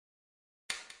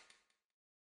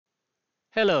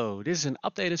Hello, this is an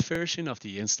updated version of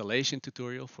the installation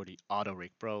tutorial for the AutoRig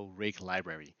Pro rig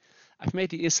library. I've made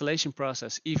the installation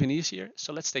process even easier,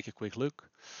 so let's take a quick look.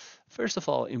 First of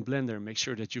all, in Blender, make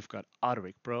sure that you've got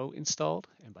AutoRig Pro installed,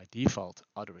 and by default,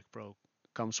 AutoRig Pro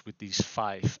comes with these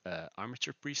 5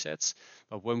 armature presets,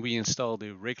 but when we install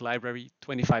the rig library,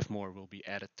 25 more will be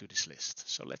added to this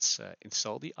list. So let's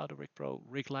install the AutoRig Pro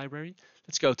rig library.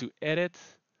 Let's go to Edit,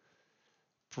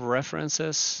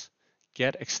 Preferences,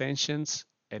 Get Extensions,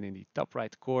 and in the top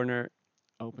right corner,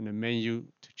 open a menu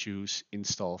to choose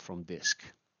Install from Disk.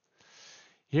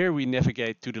 Here we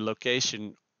navigate to the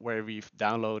location where we've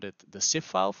downloaded the zip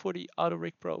file for the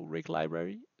AutoRig Pro rig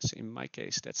library. So in my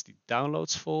case, that's the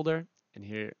Downloads folder. And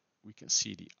here we can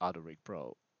see the AutoRig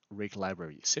Pro rig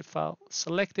library zip file.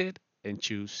 Select it and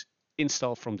choose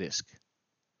Install from Disk.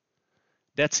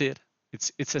 That's it.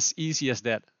 It's as easy as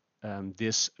that.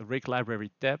 This rig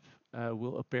library tab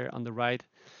will appear on the right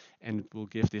and will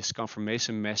give this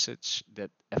confirmation message that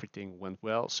everything went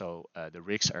well. So the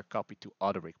rigs are copied to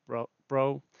AutoRig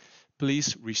Pro.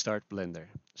 Please restart Blender.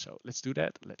 So let's do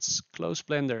that. Let's close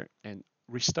Blender and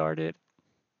restart it.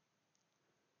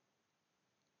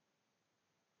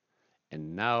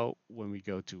 And now when we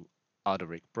go to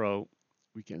AutoRig Pro,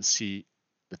 we can see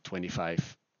the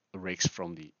 25 rigs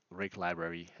from the rig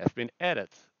library have been added.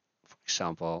 For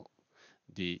example,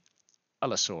 the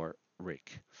Allosaur rig.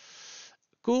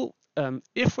 Cool.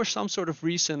 If for some sort of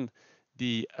reason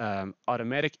the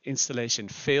automatic installation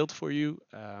failed for you,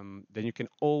 then you can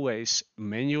always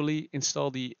manually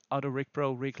install the AutoRig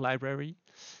Pro rig library.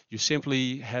 You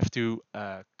simply have to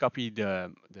copy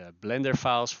the Blender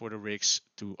files for the rigs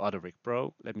to AutoRig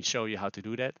Pro. Let me show you how to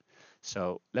do that.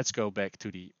 So let's go back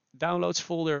to the Downloads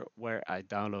folder where I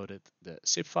downloaded the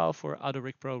zip file for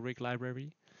AutoRig Pro rig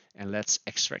library. And let's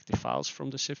extract the files from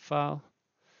the zip file.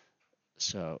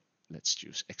 So let's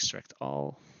choose Extract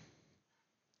All.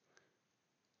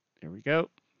 There we go.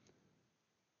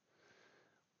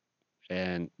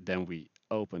 And then we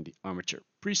open the Armature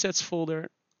Presets folder.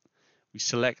 We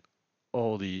select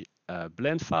all the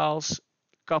blend files,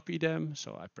 copy them.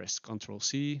 So I pressed Ctrl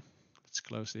C. Let's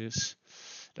close this.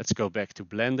 Let's go back to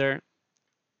Blender.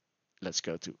 Let's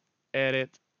go to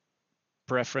Edit,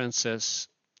 Preferences,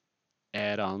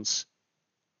 Add-ons,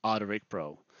 AutoRig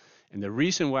Pro. And the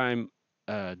reason why I'm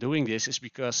doing this is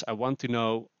because I want to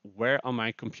know where on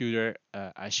my computer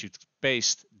I should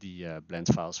paste the blend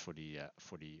files for the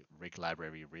rig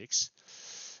library rigs.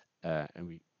 And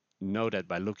we know that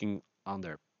by looking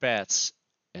under paths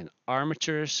and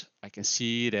armatures, I can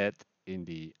see that in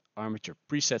the armature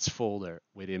presets folder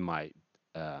within my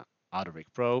AutoRig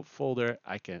Pro folder,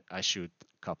 I should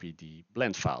copy the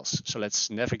blend files. So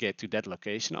let's navigate to that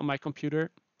location on my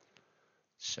computer.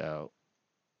 So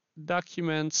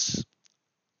Documents,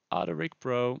 AutoRig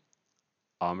Pro,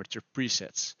 Armature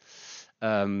Presets.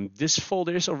 This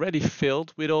folder is already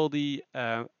filled with all the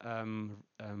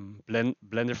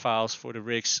Blender files for the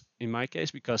rigs in my case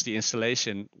because the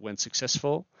installation went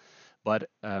successful. But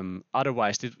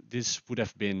otherwise, this would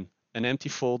have been an empty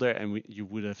folder and you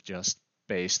would have just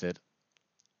pasted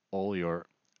all your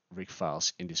rig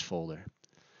files in this folder.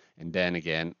 And then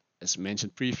again, as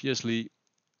mentioned previously,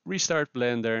 restart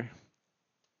Blender,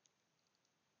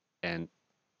 and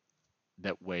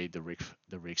that way the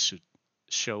rig should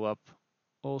show up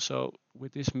also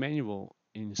with this manual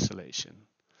installation.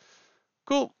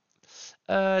 Cool.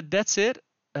 That's it.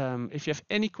 If you have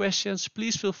any questions,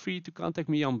 please feel free to contact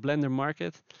me on Blender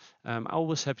Market. I'm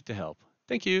always happy to help.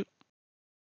 Thank you.